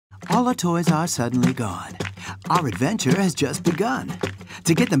All our toys are suddenly gone. Our adventure has just begun.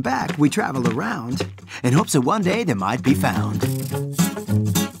 To get them back, we travel around in hopes that one day they might be found.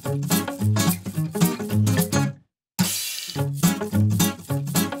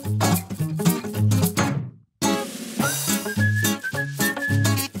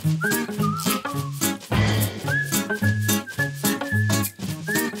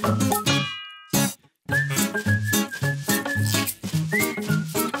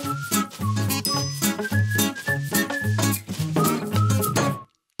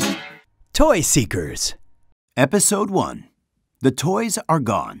 ToySeekers. Episode 1. The Toys Are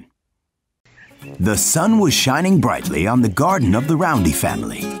Gone. The sun was shining brightly on the garden of the Roundy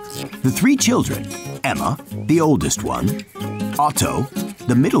family. The 3 children, Emma, the oldest one, Otto,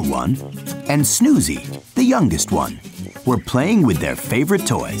 the middle one, and Snoozy, the youngest one, were playing with their favorite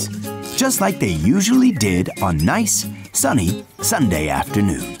toys, just like they usually did on nice, sunny Sunday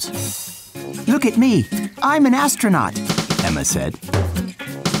afternoons. "Look at me, I'm an astronaut," Emma said.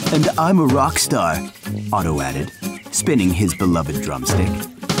 "And I'm a rock star," Otto added, spinning his beloved drumstick.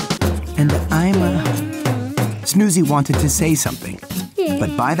 "And I'm a..." Snoozy wanted to say something,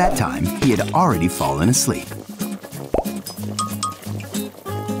 but by that time, he had already fallen asleep.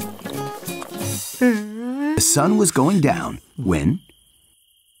 The sun was going down when...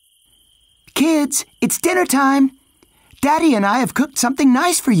 "Kids, it's dinner time! Daddy and I have cooked something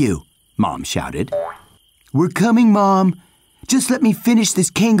nice for you," Mom shouted. "We're coming, Mom. Just let me finish this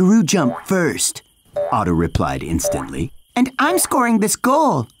kangaroo jump first," Otto replied instantly. "And I'm scoring this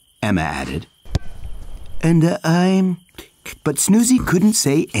goal," Emma added. "And I'm..." But Snoozy couldn't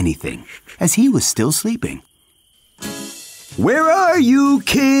say anything, as he was still sleeping. "Where are you,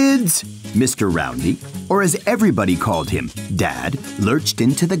 kids?" Mr. Roundy, or as everybody called him, Dad, lurched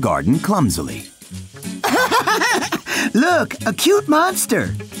into the garden clumsily. "Look, a cute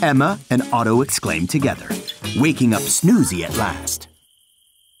monster!" Emma and Otto exclaimed together, waking up Snoozy at last.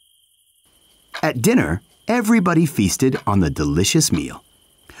 At dinner, everybody feasted on the delicious meal.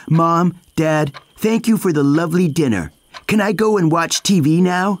 "Mom, Dad, thank you for the lovely dinner. Can I go and watch TV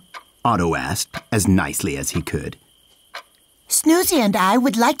now?" Otto asked, as nicely as he could. "Snoozy and I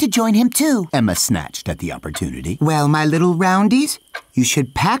would like to join him too," Emma snatched at the opportunity. "Well, my little roundies, you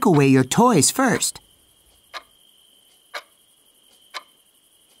should pack away your toys first."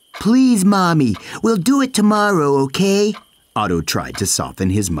 "Please, Mommy, we'll do it tomorrow, okay?" Otto tried to soften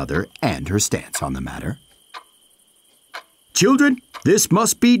his mother and her stance on the matter. "Children, this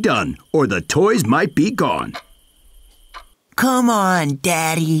must be done, or the toys might be gone." "Come on,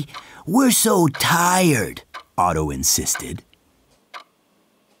 Daddy. We're so tired," Otto insisted.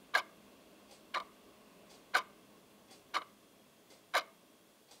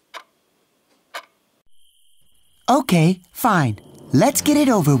 "Okay, fine. Let's get it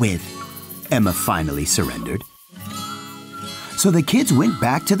over with." Emma finally surrendered. So the kids went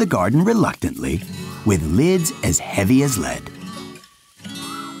back to the garden reluctantly, with lids as heavy as lead.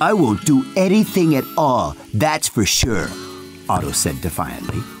 "I won't do anything at all, that's for sure," Otto said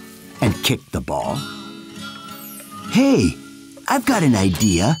defiantly, and kicked the ball. "Hey, I've got an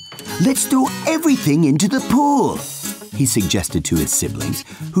idea. Let's throw everything into the pool," he suggested to his siblings,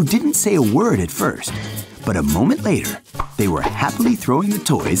 who didn't say a word at first. But a moment later, they were happily throwing the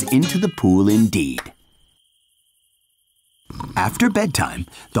toys into the pool indeed. After bedtime,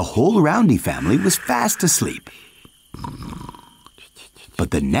 the whole Roundy family was fast asleep.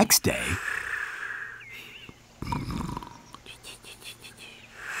 But the next day...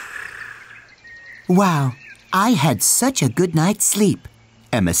 "Wow, I had such a good night's sleep,"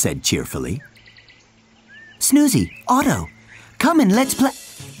 Emma said cheerfully. "Snoozy, Otto, come and let's play..."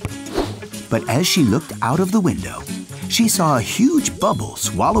 But as she looked out of the window, she saw a huge bubble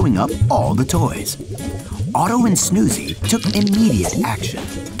swallowing up all the toys. Otto and Snoozy took immediate action,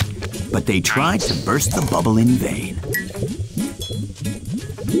 but they tried to burst the bubble in vain.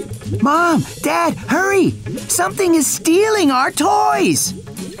 "Mom, Dad, hurry! Something is stealing our toys!"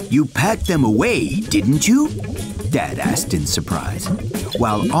 "You packed them away, didn't you?" Dad asked in surprise,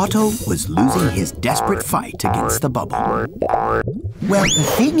 while Otto was losing his desperate fight against the bubble. "Well, the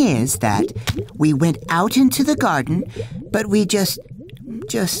thing is that we went out into the garden, but we just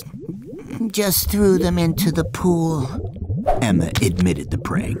threw them into the pool," Emma admitted the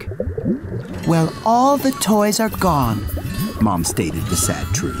prank. "Well, all the toys are gone," Mom stated the sad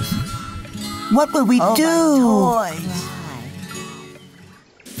truth. "What will we do?"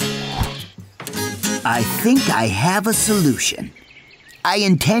 "I think I have a solution. I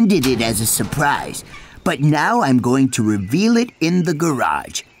intended it as a surprise, but now I'm going to reveal it in the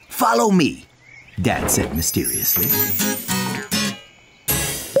garage. Follow me," Dad said mysteriously.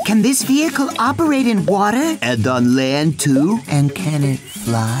 Can this vehicle operate in water? And on land, too? And can it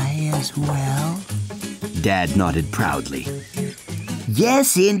fly as well? Dad nodded proudly.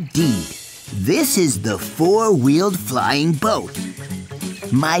 Yes, indeed. This is the four-wheeled flying boat.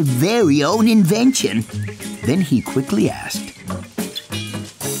 My very own invention. Then he quickly asked,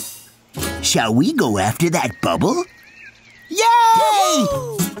 shall we go after that bubble? Yay!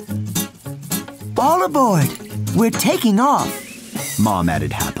 All aboard! We're taking off. Mom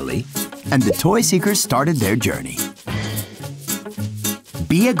added happily, and the ToySeekers started their journey.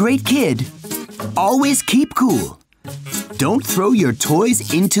 Be a great kid. Always keep cool. Don't throw your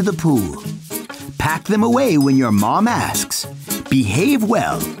toys into the pool. Pack them away when your mom asks. Behave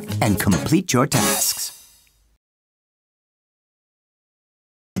well and complete your tasks.